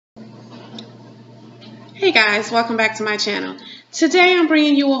Hey guys, welcome back to my channel. Today I'm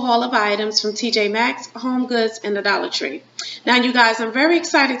bringing you a haul of items from TJMAXX, Home Goods, and the Dollar Tree. Now you guys, I'm very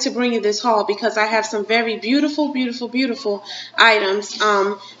excited to bring you this haul because I have some very beautiful items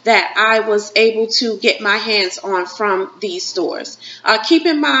that I was able to get my hands on from these stores. Keep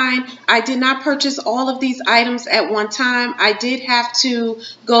in mind, I did not purchase all of these items at one time. I did have to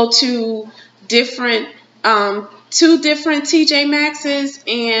go to two different TJMAXXs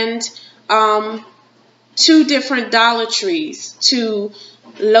and two different Dollar Trees to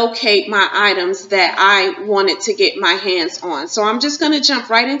locate my items that I wanted to get my hands on. So I'm just going to jump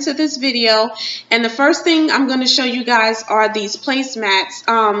right into this video, and the first thing I'm going to show you guys are these placemats.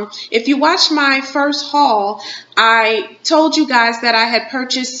 If you watched my first haul, I told you guys that I had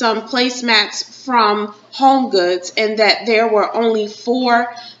purchased some placemats from Home Goods and that there were only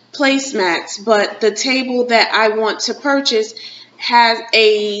 4 placemats, but the table that I want to purchase has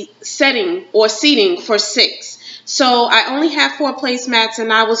a setting or seating for 6. So I only have 4 placemats,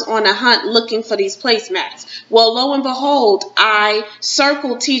 and I was on a hunt looking for these placemats. Well, lo and behold, I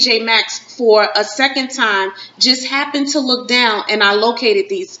circled TJMAXX for a second time, just happened to look down, and I located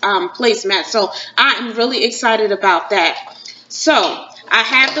these placemats. So I am really excited about that. So I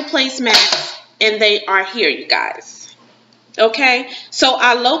have the placemats, and they are here, you guys. Okay, so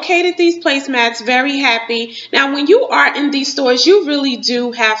I located these placemats, very happy. Now, when you are in these stores, you really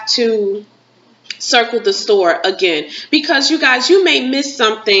do have to circle the store again, because you guys, you may miss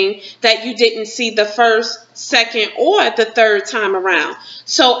something that you didn't see the first, second, or the third time around.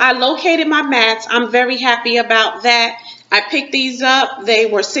 So I located my mats. I'm very happy about that. I picked these up. They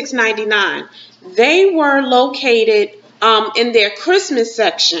were $6.99. They were located in their Christmas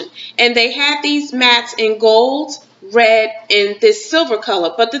section, and they had these mats in gold, red, and this silver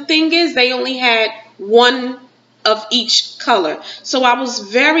color. But the thing is, they only had one of each color. So I was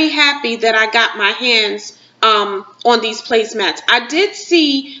very happy that I got my hands on these placemats. I did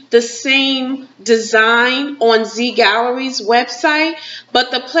see the same design on Z Gallery's website, but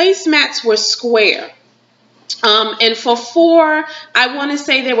the placemats were square. And for 4, I want to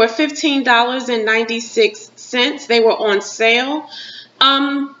say they were $15.96. They were on sale.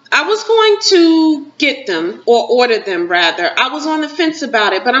 I was going to get them, or order them rather. I was on the fence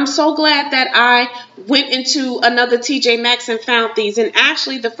about it, but I'm so glad that I went into another TJMAXX and found these. And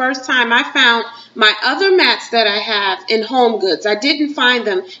actually, the first time I found my other mats that I have in Home Goods, I didn't find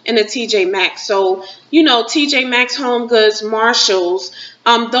them in a TJMAXX. So, you know, TJMAXX, Home Goods, Marshalls,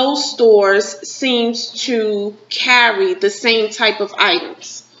 those stores seems to carry the same type of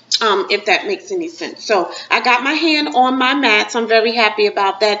items. If that makes any sense. So I got my hand on my mats. I'm very happy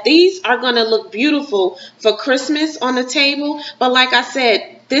about that. These are going to look beautiful for Christmas on the table. But like I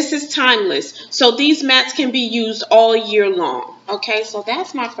said, this is timeless. So these mats can be used all year long. Okay, so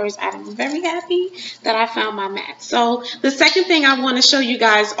that's my first item. I'm very happy that I found my mats. So the second thing I want to show you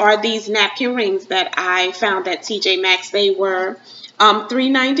guys are these napkin rings that I found at TJMAXX. They were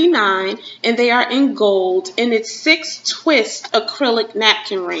 $3.99, and they are in gold, and it's 6 twist acrylic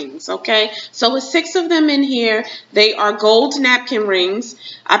napkin rings. Okay, so it's 6 of them in here. They are gold napkin rings.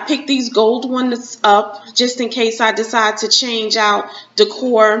 I picked these gold ones up just in case I decide to change out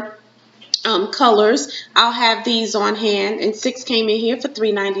decor colors. I'll have these on hand, and 6 came in here for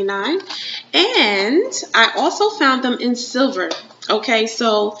 $3.99. And I also found them in silver. Okay,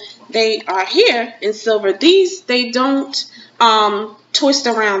 so they are here in silver. These, they don't twist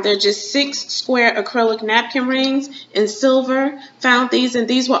around. They're just 6 square acrylic napkin rings in silver. Found these, and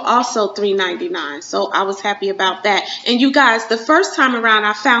these were also $3.99. So I was happy about that. And you guys, the first time around,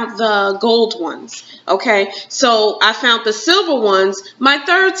 I found the gold ones. Okay, so I found the silver ones my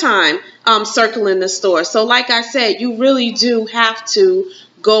third time circling the store. So like I said, you really do have to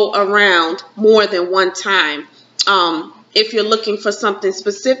go around more than one time if you're looking for something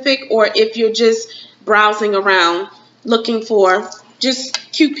specific, or if you're just browsing around looking for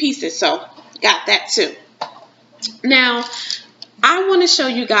just cute pieces. So got that too. Now I want to show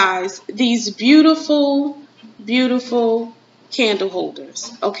you guys these beautiful candle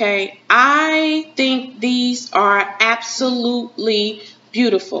holders. Okay, I think these are absolutely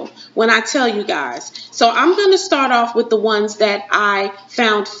beautiful when I tell you guys. So I'm going to start off with the ones that I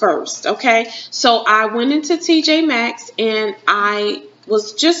found first. Okay, so I went into TJMAXX and I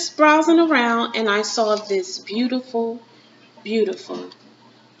was just browsing around, and I saw this beautiful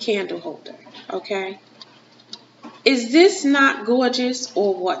candle holder. Okay, is this not gorgeous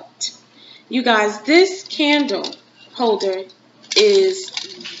or what? You guys, this candle holder is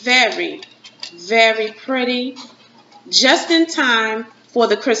very pretty, just in time for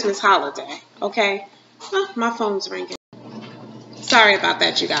the Christmas holiday. Okay, oh, my phone's ringing. Sorry about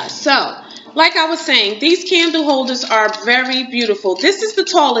that, you guys. So like I was saying, these candle holders are very beautiful. This is the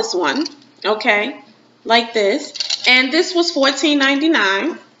tallest one, okay, like this. And this was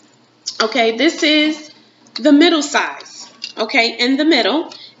 $14.99. Okay, this is the middle size, okay, in the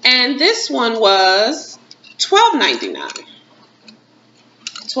middle. And this one was $12.99.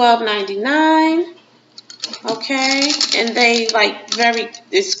 $12.99. Okay, and they like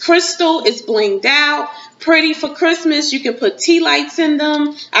it's crystal, it's blinged out, pretty for Christmas. You can put tea lights in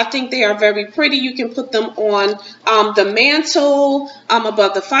them. I think they are very pretty. You can put them on the mantle,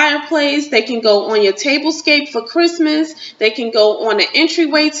 above the fireplace. They can go on your tablescape for Christmas. They can go on an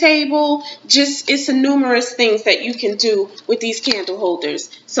entryway table. Just, it's a numerous things that you can do with these candle holders.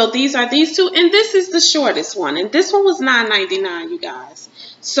 So these are these two, and this is the shortest one, and this one was $9.99, you guys.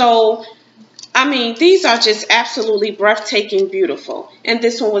 So I mean, these are just absolutely breathtaking beautiful. And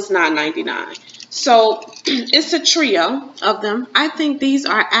this one was $9.99. So it's a trio of them. I think these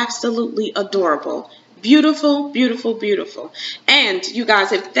are absolutely adorable. Beautiful, beautiful, beautiful. And you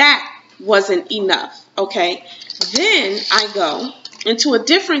guys, if that wasn't enough, okay, then I go into a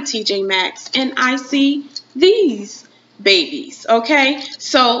different TJ Maxx and I see these babies, okay?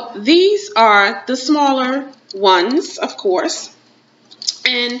 So these are the smaller ones, of course.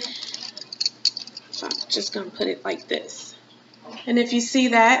 And I'm just going to put it like this. And if you see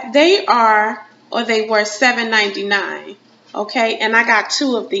that, they were $7.99. Okay, and I got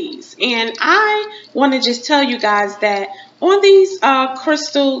two of these. And I want to just tell you guys that on these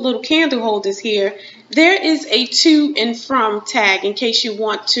crystal little candle holders here, there is a to and from tag in case you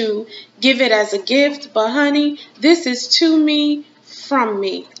want to give it as a gift. But honey, this is to me, from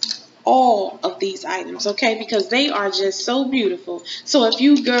me. All of these items, okay, because they are just so beautiful. So if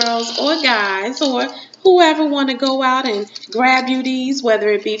you girls or guys or whoever want to go out and grab you these, whether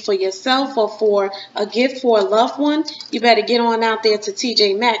it be for yourself or for a gift for a loved one, you better get on out there to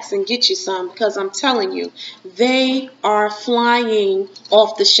TJ Maxx and get you some, because I'm telling you, they are flying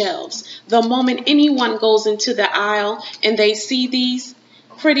off the shelves. The moment anyone goes into the aisle and they see these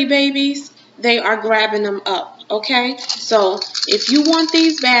pretty babies, they are grabbing them up. Okay, so if you want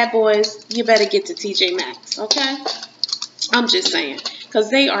these bad boys, you better get to TJ Maxx, okay? I'm just saying, because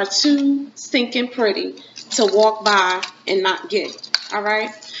they are too stinking pretty to walk by and not get, all right?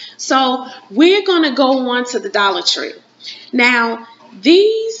 So we're going to go on to the Dollar Tree. Now,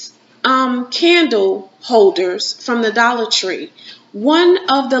 these candle holders from the Dollar Tree, one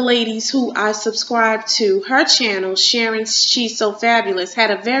of the ladies who I subscribe to, her channel, Sharon, She's So Fabulous,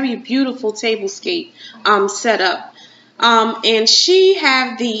 had a very beautiful tablescape set up. And she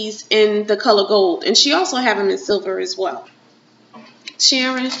have these in the color gold, and she also have them in silver as well.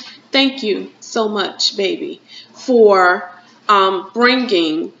 Sharon, thank you so much, baby, for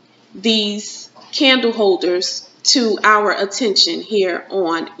bringing these candle holders to our attention here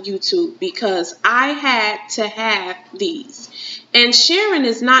on YouTube, because I had to have these. And Sharon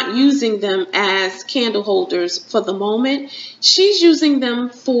is not using them as candle holders for the moment. She's using them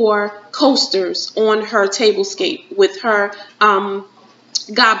for coasters on her tablescape with her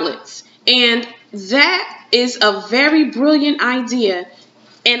goblets. And that is a very brilliant idea.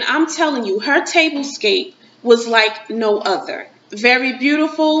 And I'm telling you, her tablescape was like no other. Very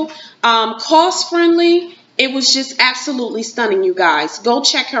beautiful, cost-friendly. It was just absolutely stunning, you guys. Go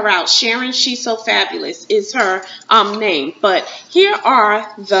check her out. Sharon, She's So Fabulous is her name. But here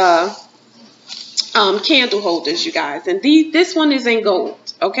are the candle holders, you guys. And this one is in gold,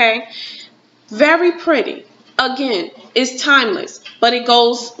 okay? Very pretty. Again, it's timeless, but it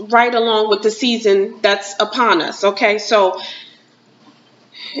goes right along with the season that's upon us, okay? So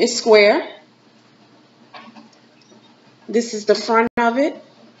it's square. This is the front of it.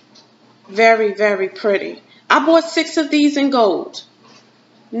 Very, very pretty. I bought 6 of these in gold.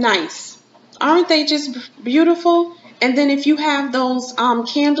 Nice. Aren't they just beautiful? And then if you have those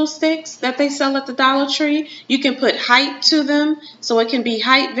candlesticks that they sell at the Dollar Tree, you can put height to them. So it can be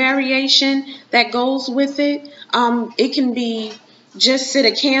height variation that goes with it. It can be just sit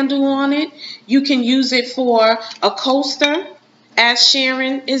a candle on it. You can use it for a coaster, as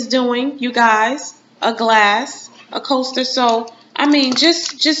Sharon is doing, you guys. A glass, a coaster. So I mean,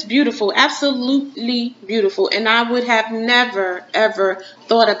 just beautiful, absolutely beautiful. And I would have never, ever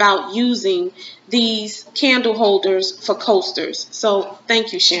thought about using these candle holders for coasters. So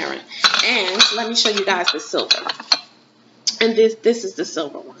thank you, Sharon. And let me show you guys the silver. And this is the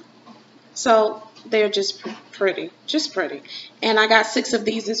silver one. So they're just pretty, just pretty. And I got 6 of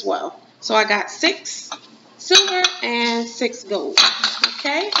these as well. So I got 6 silver and 6 gold.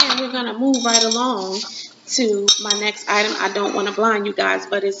 Okay, and we're going to move right along to my next item. I don't want to blind you guys,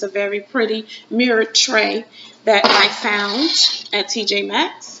 but it's a very pretty mirrored tray that I found at TJ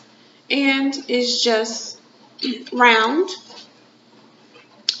Maxx. and it's just round,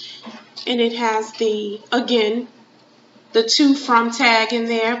 and it has the, again, the to from tag in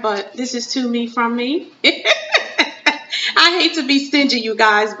there, but this is to me from me. I hate to be stingy, you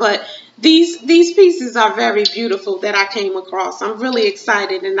guys, but these pieces are very beautiful that I came across. I'm really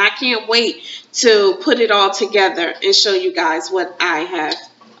excited, and I can't wait to put it all together and show you guys what I have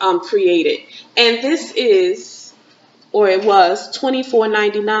created. And this is, or it was,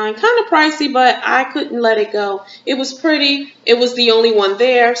 $24.99. Kind of pricey, but I couldn't let it go. It was pretty. It was the only one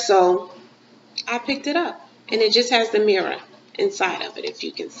there, so I picked it up. And it just has the mirror inside of it, if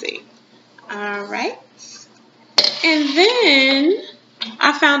you can see. All right. And then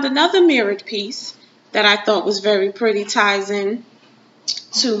I found another mirrored piece that I thought was very pretty, ties in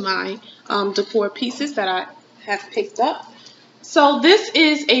to my decor pieces that I have picked up. So this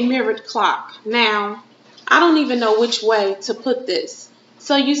is a mirrored clock. Now, I don't even know which way to put this.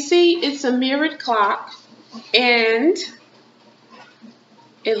 So you see it's a mirrored clock, and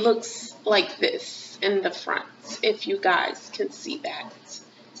it looks like this in the front, if you guys can see that.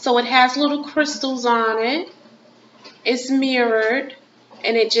 So it has little crystals on it. It's mirrored,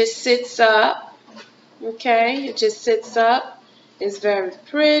 and it just sits up. Okay, it just sits up. It's very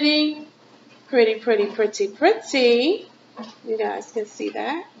pretty. Pretty, pretty, pretty, pretty. You guys can see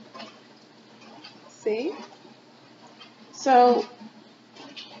that. See? So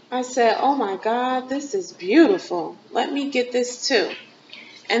I said, oh my God, this is beautiful. Let me get this too.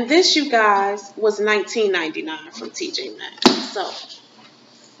 And this, you guys, was $19.99 from TJMAXX.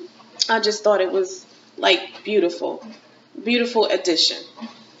 So I just thought it was like beautiful. Beautiful addition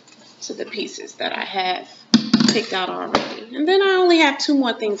to the pieces that I have picked out already. And then I only have two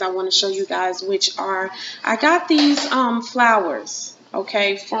more things I want to show you guys, which are, I got these flowers,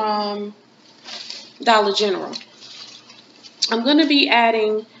 okay, from Dollar General. I'm going to be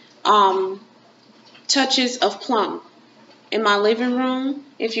adding touches of plum in my living room.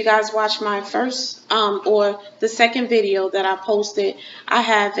 If you guys watch my first or the second video that I posted, I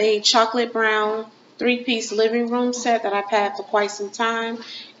have a chocolate brown 3-piece living room set that I've had for quite some time,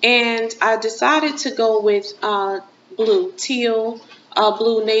 and I decided to go with blue, teal,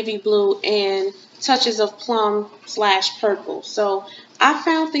 blue, navy blue, and touches of plum / purple. So I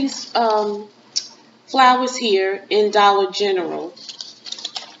found these flowers here in Dollar General,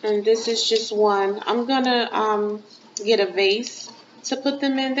 and this is just one. I'm gonna get a vase to put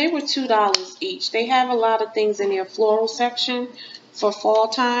them in. They were $2 each. They have a lot of things in their floral section for fall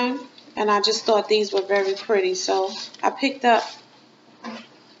time, and I just thought these were very pretty. So I picked up,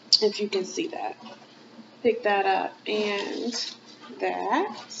 if you can see that, picked that up, and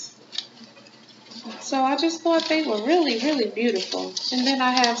that. So I just thought they were really, really beautiful. And then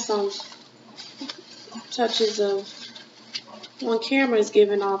I have some touches of, on camera is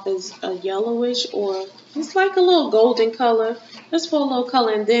giving off as a yellowish, or it's like a little golden color. Just for a little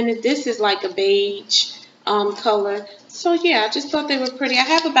color. And then this is like a beige color. So yeah, I just thought they were pretty. I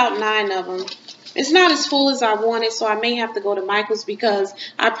have about 9 of them. It's not as full as I wanted, so I may have to go to Michael's, because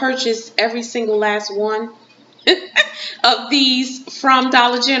I purchased every single last one of these from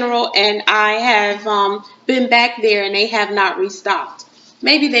Dollar General, and I have been back there and they have not restocked.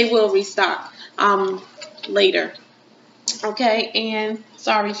 Maybe they will restock later. Okay, and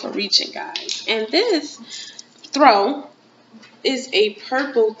sorry for reaching, guys. And this throw is a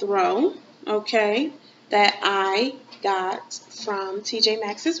purple throw, okay, that I got from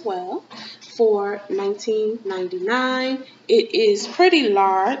TJMAXX as well for $19.99. It is pretty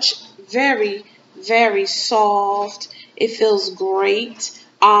large, very, very soft. It feels great.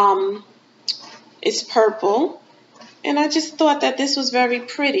 It's purple, and I just thought that this was very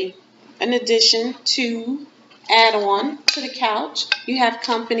pretty. In addition to add on to the couch, you have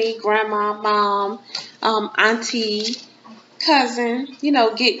company, grandma, mom, auntie, cousin, you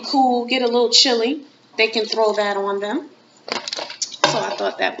know, get cool, get a little chilly. They can throw that on them. So I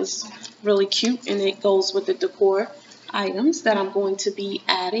thought that was really cute, and it goes with the decor items that I'm going to be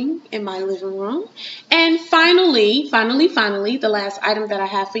adding in my living room. And finally, the last item that I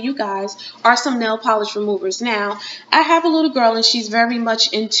have for you guys are some nail polish removers. Now, I have a little girl, and she's very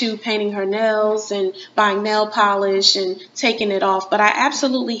much into painting her nails and buying nail polish and taking it off, but I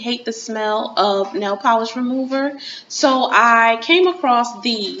absolutely hate the smell of nail polish remover. So I came across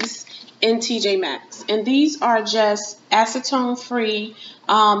these in TJMAXX, and these are just acetone-free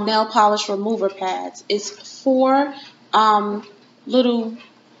nail polish remover pads. It's 4 little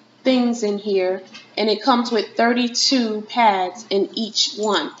things in here, and it comes with 32 pads in each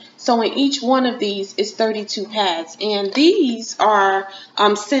one. So in each one of these is 32 pads, and these are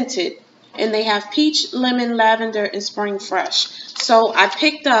scented, and they have peach, lemon, lavender, and spring fresh. So I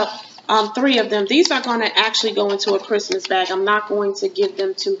picked up 3 of them. These are going to actually go into a Christmas bag. I'm not going to give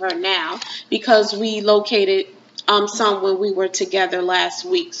them to her now because we located some when we were together last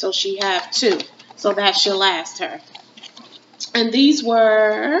week. So she have 2. So that should last her. And these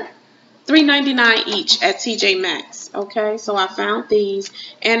were $3.99 each at TJMAXX. Okay, so I found these,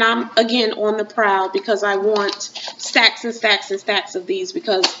 and I'm again on the prowl because I want stacks and stacks and stacks of these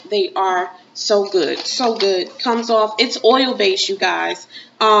because they are so good, so good. Comes off, it's oil based, you guys,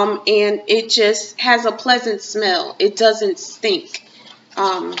 and it just has a pleasant smell. It doesn't stink.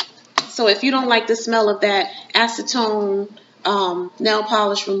 So if you don't like the smell of that acetone nail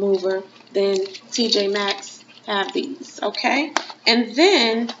polish remover, then TJMAXX have these. Okay, and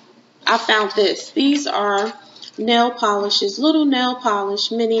then I found this. These are nail polishes, little nail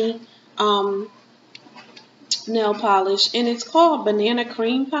polish, mini nail polish, and it's called Banana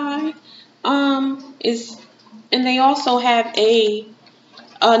Cream Pie. And they also have a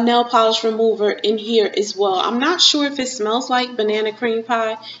nail polish remover in here as well. I'm not sure if it smells like banana cream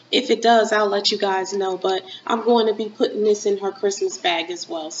pie. If it does, I'll let you guys know, but I'm going to be putting this in her Christmas bag as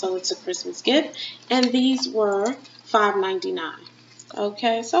well, so it's a Christmas gift. And these were $5.99.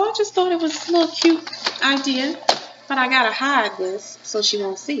 Okay, so I just thought it was a little cute idea, but I gotta hide this so she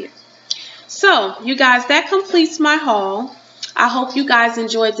won't see it. So, you guys, that completes my haul. I hope you guys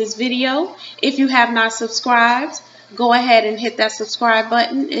enjoyed this video. If you have not subscribed, go ahead and hit that subscribe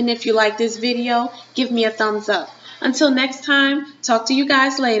button. And if you like this video, give me a thumbs up. Until next time, talk to you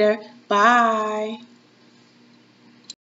guys later. Bye.